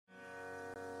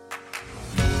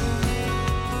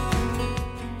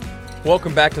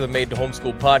Welcome back to the Made to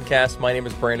Homeschool podcast. My name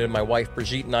is Brandon. My wife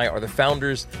Brigitte and I are the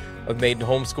founders of Made to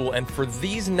Homeschool. And for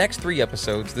these next 3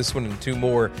 episodes, this one and 2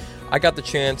 more, I got the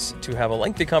chance to have a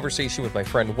lengthy conversation with my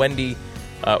friend Wendy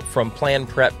from Plan,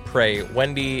 Prep, Pray.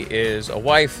 Wendy is a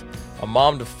wife, a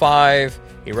mom to 5,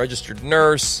 a registered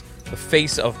nurse, the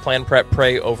face of Plan, Prep,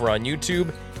 Pray over on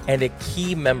YouTube, and a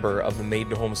key member of the Made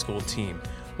to Homeschool team.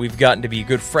 We've gotten to be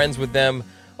good friends with them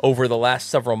over the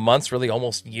last several months, really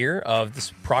almost year of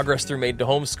this progress through Made to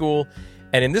Homeschool.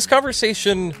 And in this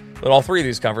conversation, in all 3 of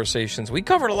these conversations, we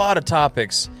covered a lot of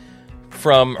topics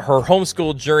from her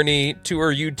homeschool journey to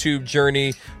her YouTube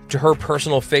journey to her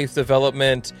personal faith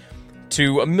development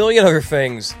to a million other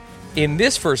things. In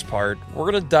this first part,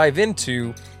 we're going to dive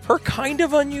into her kind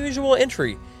of unusual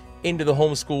entry into the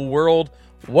homeschool world,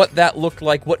 what that looked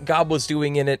like, what God was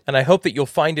doing in it, and I hope that you'll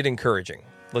find it encouraging.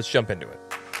 Let's jump into it.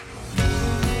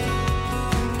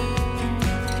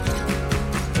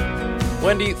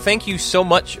 Wendy, thank you so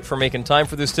much for making time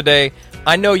for this today.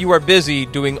 I know you are busy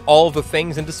doing all of the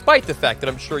things, and despite the fact that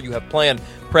I'm sure you have planned,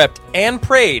 prepped, and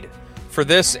prayed for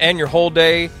this and your whole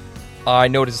day, I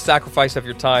know it is a sacrifice of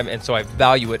your time, and so I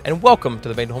value it. And welcome to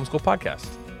the Made to Homeschool podcast.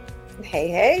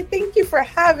 Hey, thank you for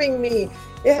having me.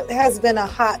 It has been a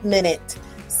hot minute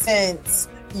since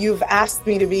you've asked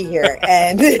me to be here,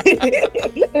 and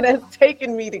it has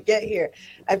taken me to get here.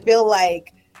 I feel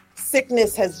like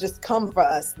sickness has just come for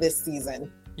us this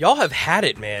season. Y'all have had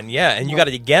it, man. Yeah, and you got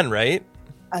it again, right?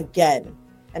 Again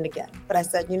and again. But I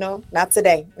said, not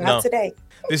today. Not today.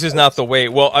 This is not the way.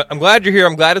 Well, I'm glad you're here.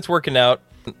 I'm glad it's working out.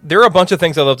 There are a bunch of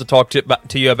things I'd love to talk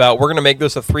to you about. We're going to make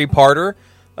this a 3-parter,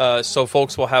 so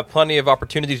folks will have plenty of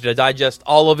opportunities to digest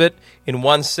all of it in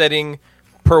one setting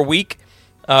per week.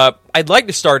 I'd like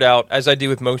to start out, as I do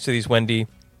with most of these, Wendy.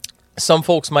 Some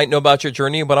folks might know about your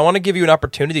journey, but I want to give you an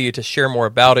opportunity to share more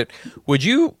about it. Would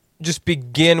you just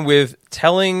begin with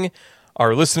telling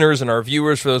our listeners and our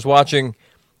viewers, for those watching,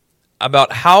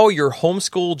 about how your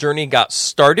homeschool journey got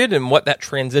started and what that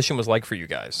transition was like for you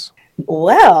guys?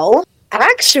 Well,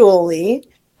 actually,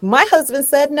 my husband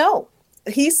said no.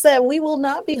 He said we will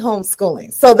not be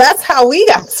homeschooling. So that's how we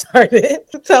got started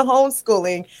to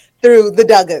homeschooling through the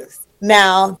Duggars.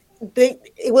 Now,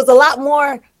 it was a lot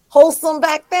more wholesome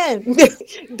back then,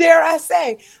 dare I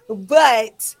say.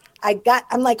 But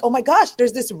I'm like, oh my gosh,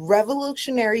 there's this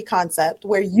revolutionary concept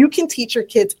where you can teach your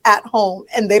kids at home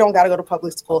and they don't got to go to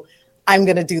public school. I'm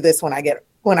going to do this when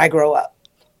I grow up.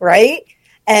 Right.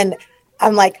 And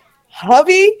I'm like,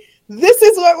 hubby, this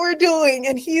is what we're doing.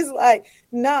 And he's like,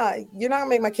 nah, you're not gonna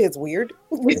make my kids weird.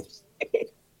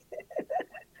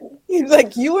 He's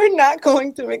like, you are not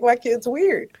going to make my kids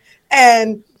weird.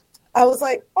 And I was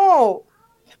like, oh,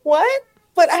 what?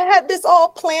 But I had this all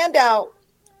planned out,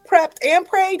 prepped and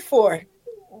prayed for.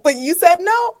 But you said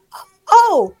no?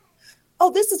 Oh,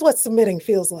 this is what submitting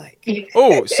feels like.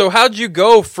 Oh, so how'd you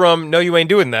go from no, you ain't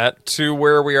doing that to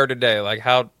where we are today? Like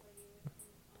how?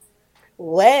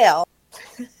 Well,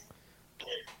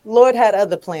 Lord had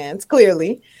other plans,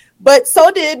 clearly. But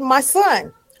so did my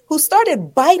son, who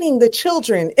started biting the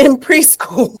children in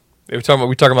preschool. We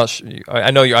talking about.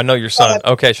 I know your son.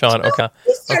 Okay, Sean. Okay.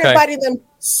 He started biting them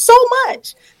so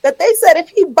much that they said if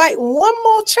he bite one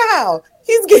more child,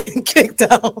 he's getting kicked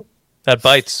out. That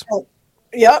bites.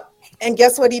 Yep. And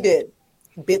guess what he did?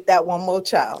 He bit that one more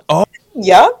child. Oh.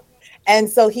 Yep. And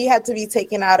so he had to be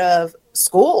taken out of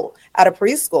school, out of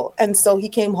preschool. And so he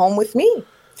came home with me.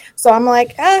 So I'm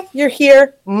like, you're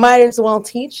here. Might as well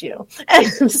teach you.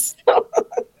 And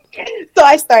so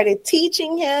I started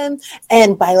teaching him,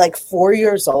 and by like 4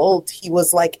 years old, he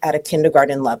was like at a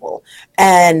kindergarten level.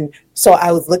 And so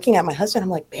I was looking at my husband. I'm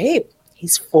like, babe,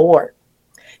 he's 4.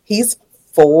 He's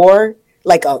 4,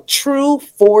 like a true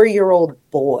 4-year-old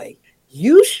boy.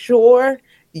 You sure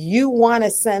you want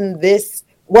to send this?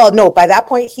 Well, no, by that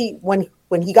point,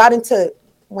 when he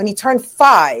turned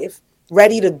 5,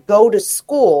 ready to go to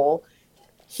school,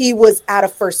 he was at a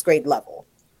first grade level.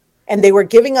 And they were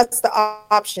giving us the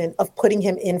option of putting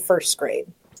him in first grade.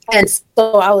 And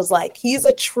so I was like, he's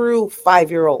a true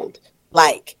 5-year-old.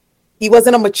 Like, he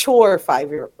wasn't a mature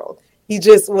 5-year-old. He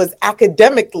just was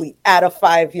academically at a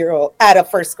 5-year-old, at a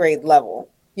first grade level.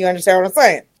 You understand what I'm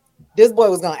saying? This boy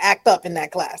was going to act up in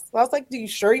that class. So I was like, do you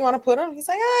sure you want to put him? He's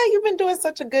like, you've been doing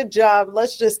such a good job.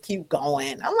 Let's just keep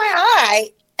going. I'm like, all right.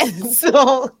 And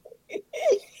so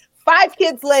 5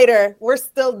 kids later, we're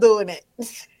still doing it.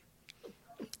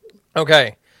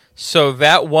 Okay, so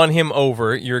that won him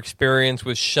over, your experience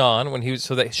with Sean when he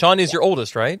was, Sean is your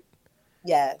oldest, right?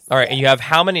 Yes. All right, yes. And you have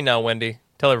how many now, Wendy?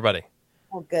 Tell everybody.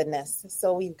 Oh, goodness.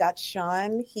 So we've got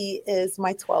Sean. He is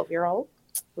my 12-year-old.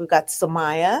 We've got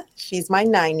Samaya. She's my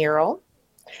 9-year-old.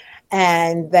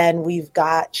 And then we've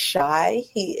got Shy.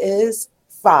 He is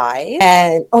 5.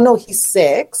 And oh no, he's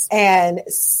 6. And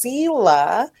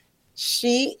Sela,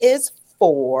 she is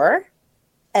 4.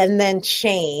 And then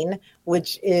Shane,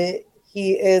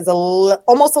 he is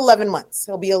almost 11 months.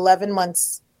 He'll be 11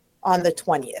 months on the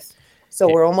 20th. So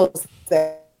we're almost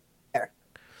there.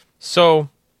 So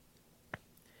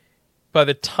by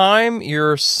the time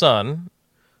your son,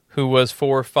 who was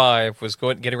 4 or 5, was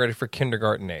getting ready for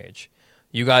kindergarten age,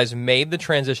 you guys made the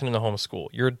transition into homeschool.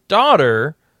 Your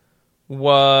daughter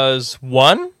was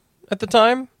 1 at the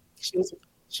time?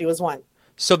 She was 1.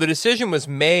 So the decision was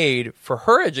made for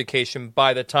her education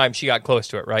by the time she got close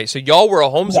to it, right? So y'all were a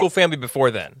homeschool family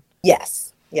before then?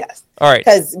 Yes. All right.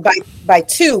 Because by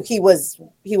 2, he was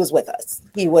with us.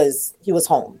 He was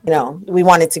home. We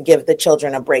wanted to give the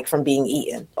children a break from being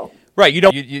eaten. Right.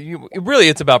 You really,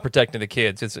 it's about protecting the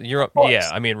kids.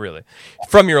 Really,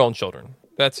 from your own children.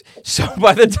 So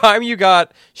by the time you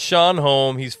got Sean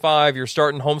home, he's 5, you're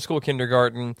starting homeschool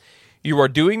kindergarten. You are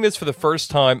doing this for the first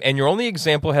time, and your only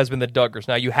example has been the Duggars.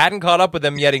 Now, you hadn't caught up with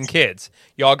them yet in kids.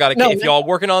 Y'all got to. If y'all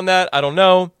working on that, I don't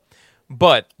know,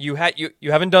 but you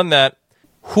haven't done that.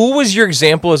 Who was your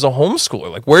example as a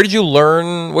homeschooler? Like, where did you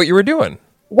learn what you were doing?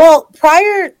 Well,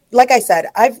 like I said,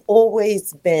 I've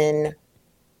always been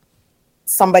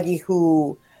somebody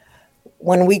who,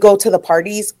 when we go to the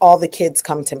parties, all the kids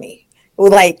come to me.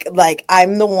 Like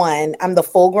I'm the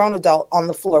full-grown adult on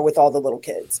the floor with all the little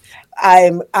kids.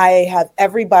 I have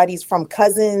everybody's from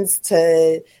cousins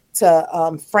to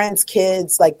friends'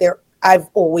 kids. I've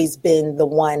always been the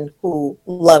one who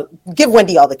give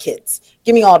Wendy all the kids,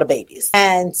 give me all the babies.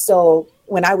 And so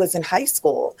when I was in high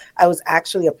school, I was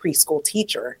actually a preschool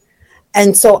teacher.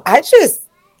 And so I just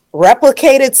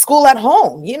replicated school at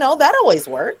home. That always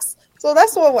works. So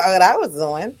that's what I was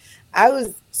doing. I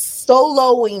was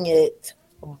soloing it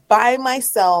by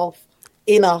myself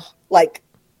in a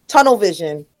tunnel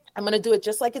vision. I'm going to do it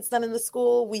just like it's done in the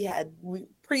school. We had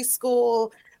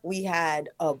preschool. We had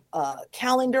a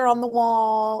calendar on the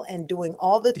wall and doing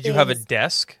all the things. Did you have a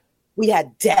desk? We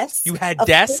had desks. You had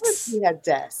desks? We had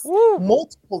desks. Woo.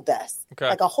 Multiple desks. Okay.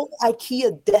 Like a whole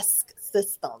IKEA desk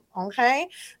system. Okay.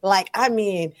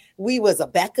 We was a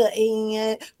Becca in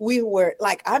it. We were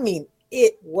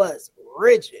it was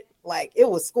rigid. It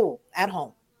was school at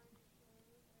home.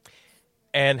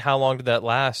 And how long did that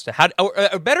last?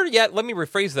 Better yet, let me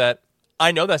rephrase that.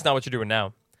 I know that's not what you're doing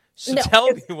now. So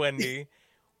tell me, Wendy,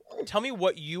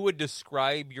 what you would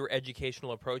describe your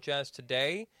educational approach as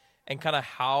today and kind of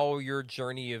how your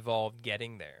journey evolved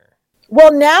getting there.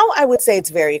 Well, now I would say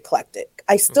it's very eclectic.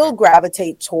 I still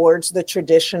gravitate towards the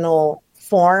traditional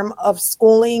form of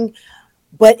schooling,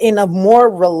 but in a more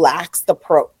relaxed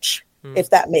approach,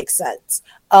 if that makes sense.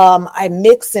 I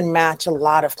mix and match a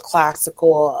lot of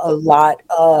classical, a lot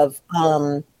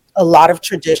of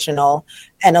traditional,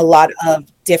 and a lot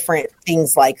of different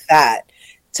things like that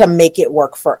to make it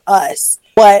work for us.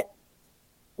 But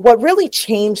what really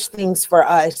changed things for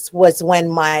us was when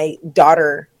my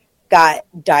daughter got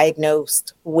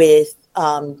diagnosed with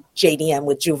JDM,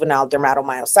 with juvenile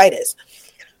dermatomyositis.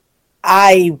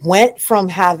 I went from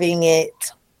having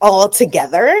it all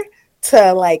together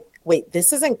to wait,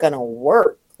 this isn't going to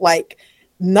work.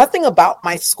 Nothing about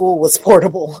my school was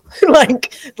portable.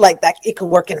 like that it could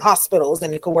work in hospitals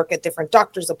and it could work at different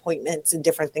doctor's appointments and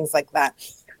different things like that.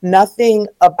 Nothing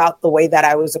about the way that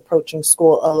I was approaching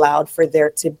school allowed for there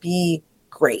to be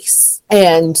grace.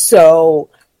 And so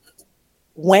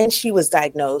when she was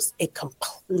diagnosed, it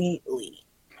completely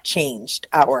changed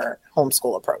our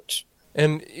homeschool approach.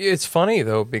 And it's funny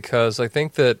though, because I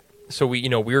think that,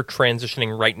 we're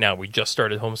transitioning right now. We just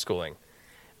started homeschooling.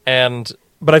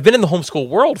 But I've been in the homeschool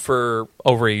world for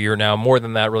over a year now, more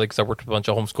than that really, because I worked with a bunch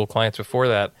of homeschool clients before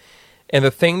that. And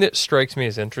the thing that strikes me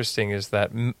as interesting is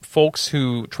that folks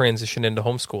who transition into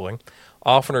homeschooling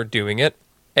often are doing it,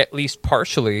 at least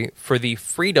partially, for the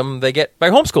freedom they get by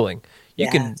homeschooling. You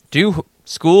can do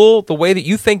school the way that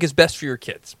you think is best for your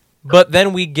kids. But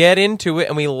then we get into it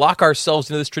and we lock ourselves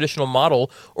into this traditional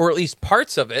model, or at least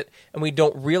parts of it, and we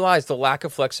don't realize the lack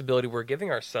of flexibility we're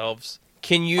giving ourselves.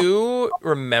 Can you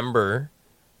remember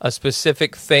a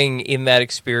specific thing in that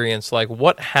experience? Like,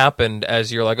 what happened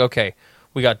as you're like, okay,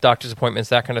 we got doctor's appointments,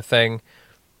 that kind of thing.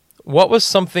 What was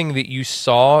something that you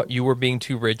saw you were being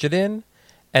too rigid in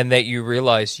and that you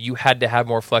realized you had to have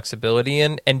more flexibility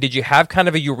in? And did you have kind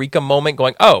of a eureka moment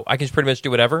going, oh, I can just pretty much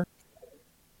do whatever?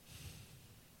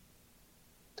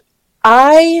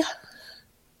 I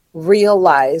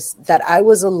realized that I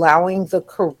was allowing the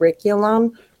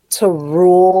curriculum to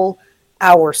rule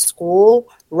our school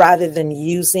rather than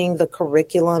using the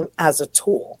curriculum as a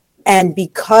tool. And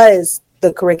because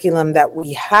the curriculum that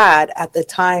we had at the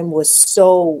time was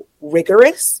so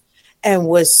rigorous and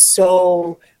was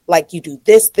so like, you do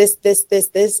this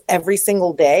every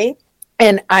single day.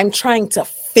 And I'm trying to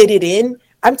fit it in.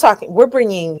 I'm talking, we're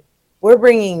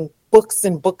bringing books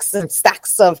and books and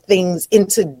stacks of things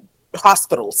into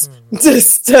hospitals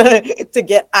just to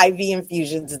get IV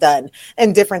infusions done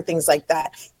and different things like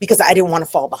that, because I didn't want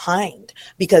to fall behind.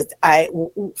 Because I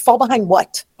fall behind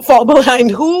what? Fall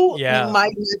behind who? Yeah. My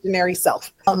imaginary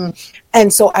self.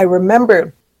 And so I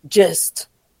remember just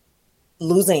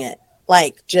losing it,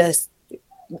 like just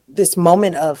this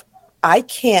moment of, I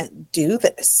can't do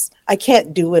this. I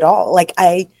can't do it all. Like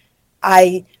I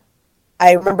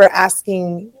remember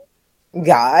asking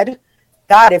God,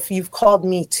 if you've called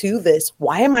me to this,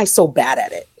 why am I so bad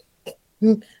at it?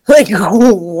 Like,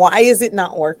 why is it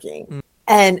not working?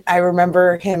 And I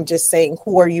remember him just saying,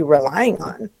 who are you relying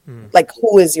on? Like,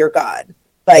 who is your God?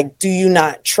 Like, do you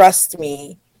not trust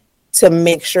me to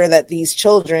make sure that these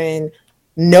children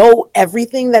know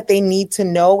everything that they need to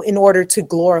know in order to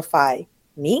glorify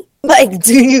me? Like,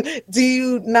 do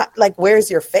you not, like,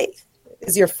 where's your faith?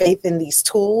 Is your faith in these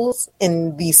tools,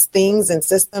 in these things and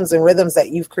systems and rhythms that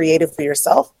you've created for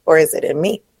yourself, or is it in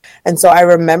me? And so I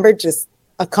remember just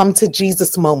a come to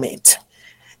Jesus moment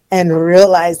and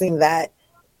realizing that,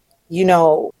 you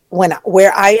know,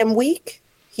 where I am weak,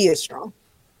 he is strong,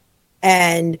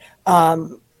 and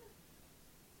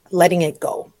letting it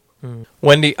go.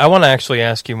 Wendy, I want to actually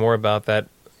ask you more about that,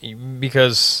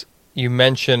 because you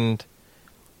mentioned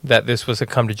that this was a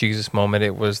come to Jesus moment.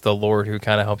 It was the Lord who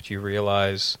kind of helped you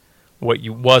realize what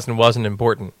you was and wasn't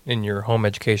important in your home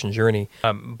education journey.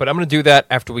 But I'm going to do that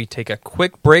after we take a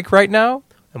quick break right now,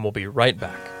 and we'll be right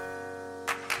back.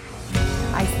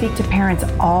 I speak to parents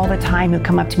all the time who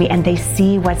come up to me and they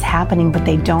see what's happening, but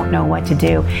they don't know what to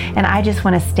do. And I just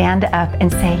want to stand up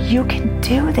and say, you can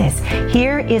do this.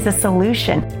 Here is a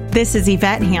solution. This is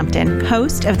Yvette Hampton,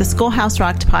 host of the Schoolhouse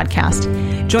Rocked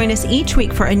podcast. Join us each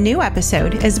week for a new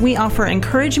episode as we offer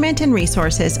encouragement and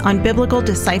resources on biblical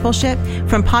discipleship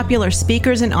from popular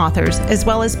speakers and authors, as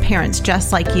well as parents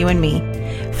just like you and me.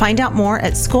 Find out more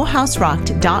at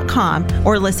schoolhouserocked.com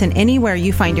or listen anywhere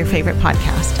you find your favorite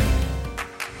podcast.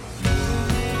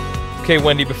 Okay,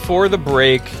 Wendy, before the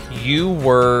break, you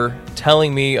were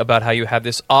telling me about how you had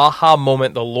this aha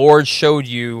moment. The Lord showed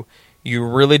you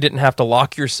really didn't have to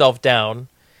lock yourself down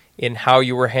in how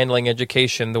you were handling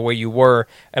education the way you were.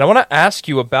 And I want to ask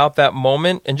you about that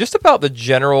moment and just about the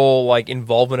general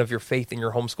involvement of your faith in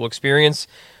your homeschool experience.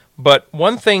 But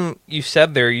one thing you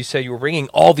said there, you said you were bringing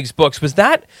all these books. Was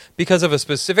that because of a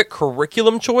specific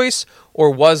curriculum choice, or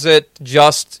was it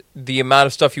just the amount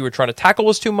of stuff you were trying to tackle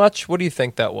was too much? What do you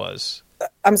think that was?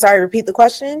 I'm sorry, repeat the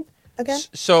question again?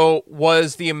 So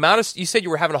was the amount of, you said you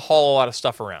were having to haul a lot of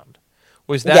stuff around.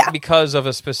 Was that because of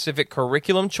a specific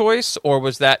curriculum choice, or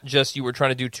was that just you were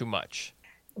trying to do too much?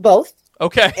 Both.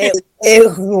 Okay.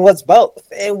 It was both.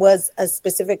 It was a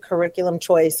specific curriculum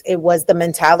choice. It was the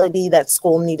mentality that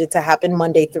school needed to happen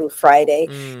Monday through Friday.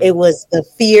 It was the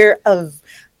fear of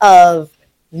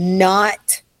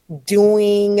not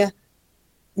doing,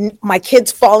 my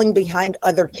kids falling behind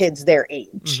other kids their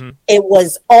age. It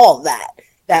was all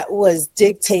that was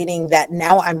dictating that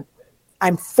now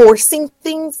I'm forcing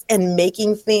things and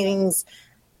making things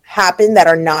happen that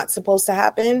are not supposed to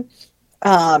happen.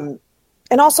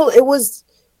 And also, it was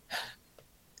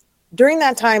during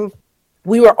that time,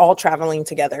 we were all traveling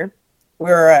together. We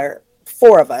were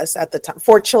four of us at the time,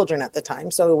 4 children at the time.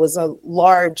 So it was a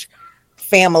large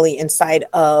family inside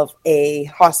of a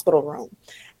hospital room.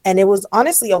 And it was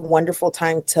honestly a wonderful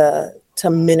time to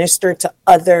minister to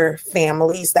other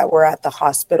families that were at the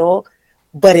hospital.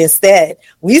 But instead,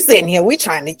 we sitting here, we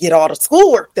trying to get all the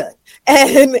schoolwork done.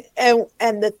 And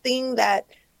the thing that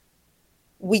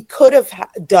we could have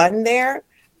done there,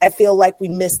 I feel like we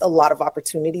missed a lot of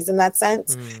opportunities in that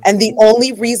sense. And the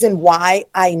only reason why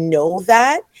I know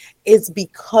that is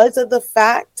because of the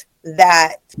fact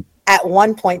that at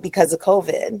one point, because of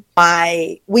COVID,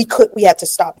 we had to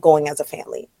stop going as a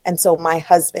family. And so my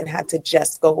husband had to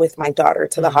just go with my daughter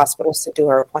to the hospitals to do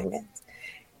her appointments.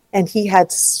 And he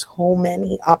had so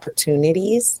many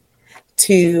opportunities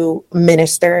to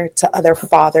minister to other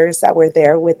fathers that were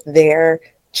there with their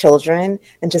children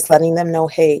and just letting them know,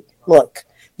 hey, look,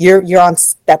 you're on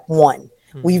step 1.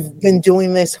 We've been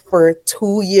doing this for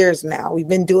 2 years now. We've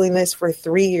been doing this for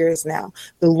 3 years now.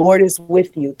 The Lord is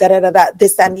with you. This,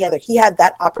 that, and the other. He had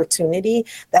that opportunity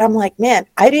that I'm like, man,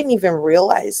 I didn't even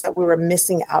realize that we were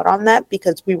missing out on that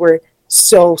because we were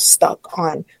so stuck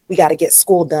on, we got to get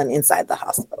school done inside the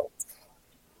hospital.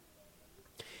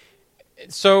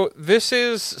 So this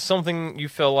is something you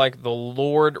feel like the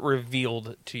Lord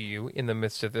revealed to you in the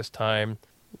midst of this time.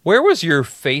 Where was your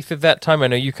faith at that time? I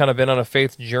know you kind of been on a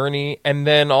faith journey. And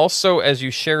then also, as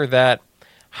you share that,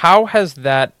 how has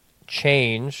that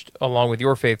changed along with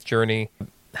your faith journey?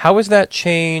 How has that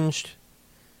changed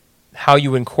how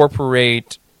you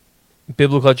incorporate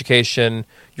biblical education,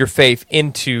 your faith,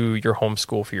 into your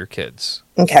homeschool for your kids?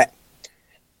 Okay.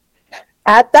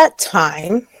 At that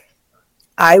time,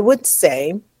 I would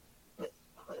say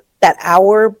that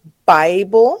our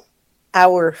Bible,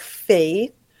 our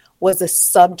faith, was a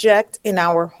subject in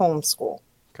our homeschool.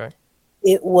 Okay.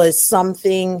 It was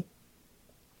something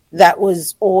that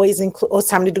was always included. It was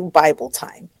time to do Bible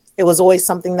time. It was always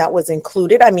something that was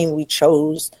included. I mean, we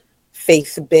chose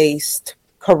faith-based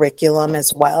curriculum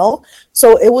as well.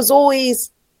 So it was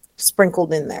always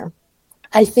sprinkled in there.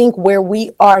 I think where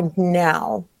we are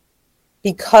now,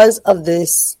 because of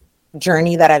this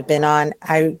journey that I've been on,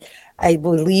 I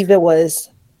believe it was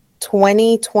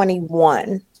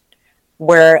 2021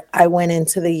 where I went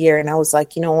into the year and I was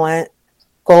like, you know what?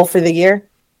 Goal for the year,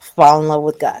 fall in love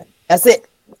with God. That's it.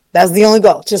 That's the only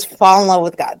goal. Just fall in love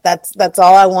with God. That's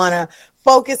all I want to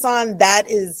focus on. That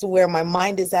is where my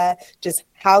mind is at. Just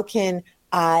how can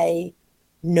I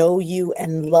know you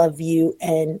and love you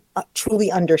and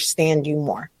truly understand you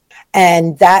more?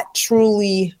 And that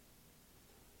truly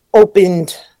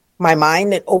opened my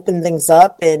mind. It opened things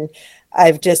up. And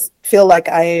I just feel like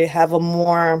I have a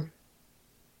more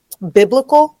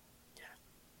biblical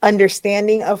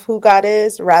understanding of who God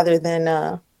is rather than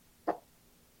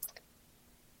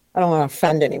I don't want to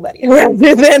offend anybody,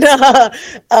 rather than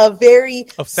a very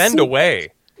offend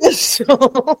away.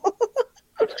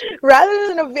 Rather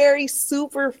than a very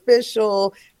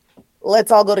superficial,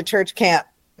 let's all go to church camp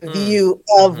view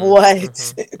of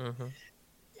what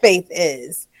faith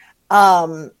is.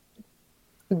 I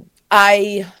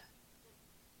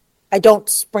don't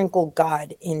sprinkle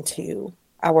God into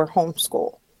our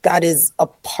homeschool. God is a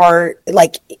part,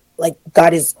 like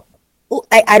God is,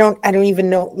 I don't even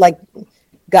know, like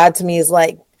God to me is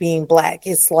like being Black.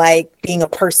 It's like being a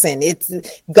person. It's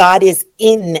God is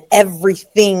in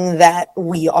everything that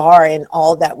we are and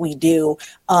all that we do.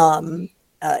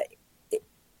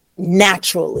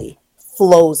 Naturally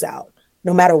flows out,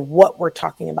 no matter what we're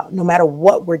talking about, no matter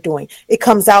what we're doing. It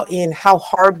comes out in how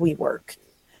hard we work.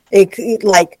 It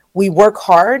like we work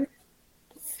hard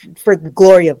for the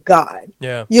glory of God.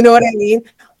 Yeah. You know what I mean?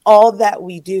 All that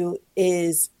we do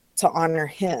is to honor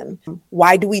him.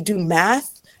 Why do we do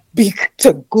math?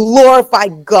 To glorify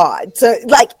God. So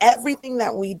like everything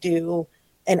that we do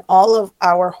and all of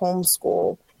our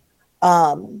homeschool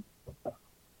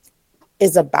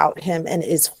is about him and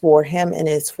is for him and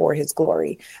is for his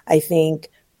glory. I think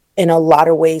in a lot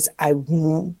of ways, I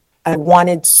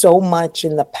wanted so much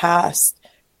in the past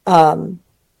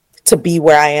to be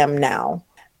where I am now.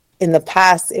 In the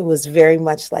past, it was very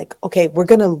much like, okay, we're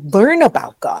going to learn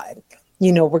about God.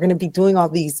 You know, we're going to be doing all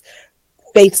these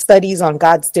faith studies on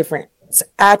God's different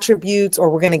attributes,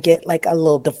 or we're going to get like a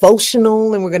little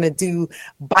devotional and we're going to do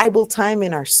Bible time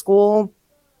in our school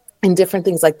and different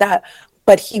things like that.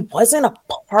 But he wasn't a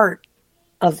part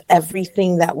of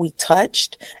everything that we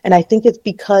touched. And I think it's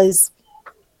because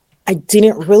I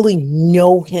didn't really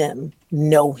know him.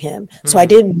 So I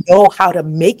didn't know how to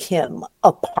make him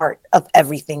a part of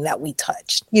everything that we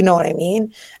touched. You know what I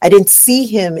mean? I didn't see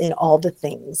him in all the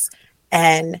things.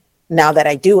 And now that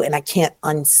I do, and I can't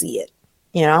unsee it,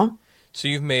 you know? So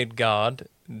you've made God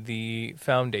the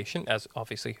foundation, as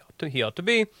obviously he ought to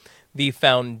be, the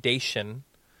foundation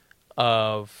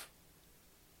of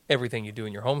everything you do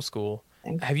in your homeschool.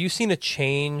 Have you seen a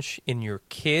change in your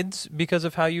kids because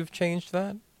of how you've changed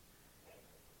that?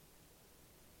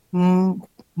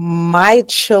 My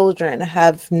children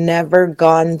have never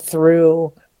gone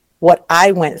through what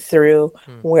I went through,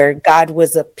 where God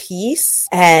was a piece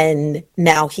and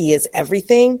now he is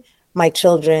everything. My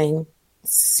children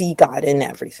see God in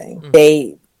everything.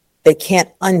 They can't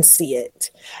unsee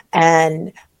it.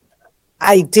 And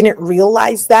I didn't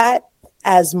realize that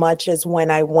as much as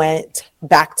when I went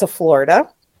back to Florida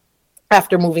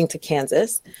after moving to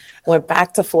Kansas, went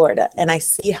back to Florida, and I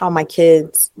see how my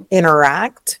kids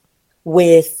interact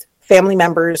with family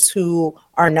members who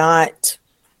are not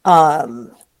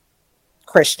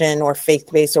Christian or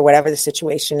faith-based or whatever the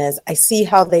situation is. I see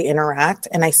how they interact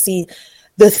and I see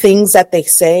the things that they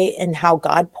say and how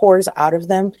God pours out of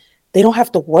them. They don't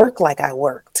have to work like I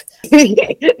worked.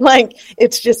 Like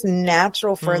it's just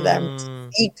natural for them to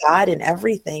see God in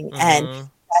everything. And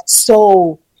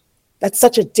that's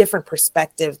such a different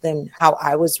perspective than how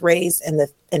I was raised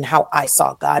and how I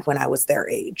saw God when I was their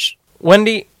age.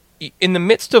 Wendy, in the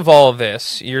midst of all of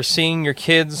this, you're seeing your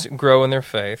kids grow in their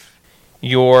faith.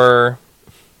 You're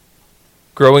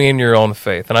growing in your own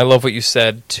faith. And I love what you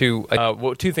said, too.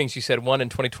 Two things you said. One, in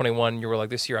 2021, you were like,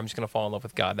 this year I'm just going to fall in love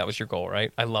with God. That was your goal,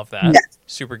 right? I love that. Yes.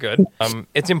 Super good.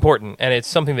 It's important, and it's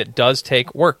something that does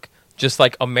take work. Just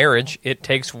like a marriage, it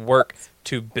takes work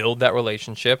to build that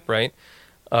relationship, right?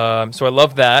 So I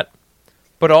love that.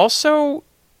 But also,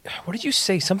 what did you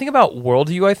say? Something about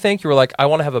worldview, I think. You were like, I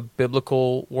want to have a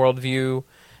biblical worldview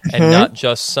and not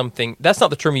just something. That's not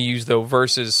the term you use, though,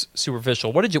 versus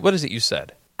superficial. What is it you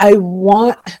said?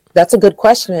 That's a good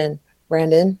question,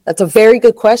 Brandon. That's a very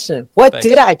good question. What Thanks.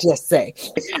 did I just say?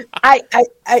 I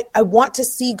want to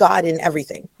see God in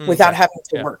everything without having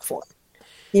to work for him.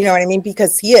 You know what I mean?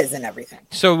 Because he is in everything.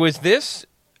 So was this,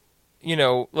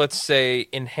 let's say,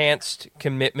 enhanced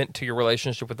commitment to your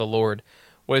relationship with the Lord?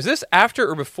 Was this after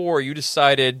or before you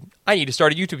decided, I need to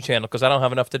start a YouTube channel because I don't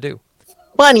have enough to do?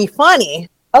 Funny.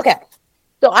 Okay.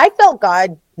 So I felt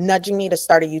God nudging me to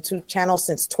start a YouTube channel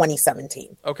since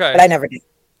 2017. Okay. But I never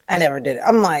did.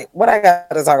 I'm like, what I got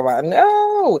to talk about?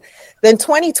 No. Then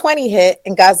 2020 hit,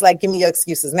 and God's like, give me your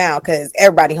excuses now because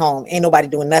everybody home. Ain't nobody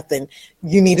doing nothing.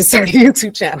 You need to start a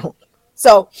YouTube channel.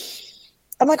 So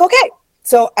I'm like, okay.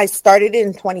 So I started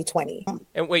in 2020.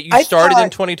 And wait, you started in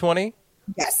 2020?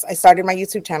 Yes, I started my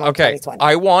YouTube channel in 2020.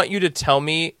 I want you to tell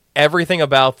me everything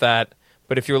about that.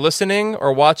 But if you're listening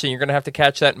or watching, you're going to have to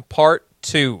catch that in part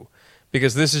 2.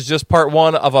 Because this is just part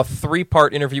 1 of a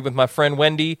 3-part interview with my friend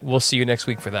Wendy. We'll see you next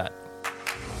week for that.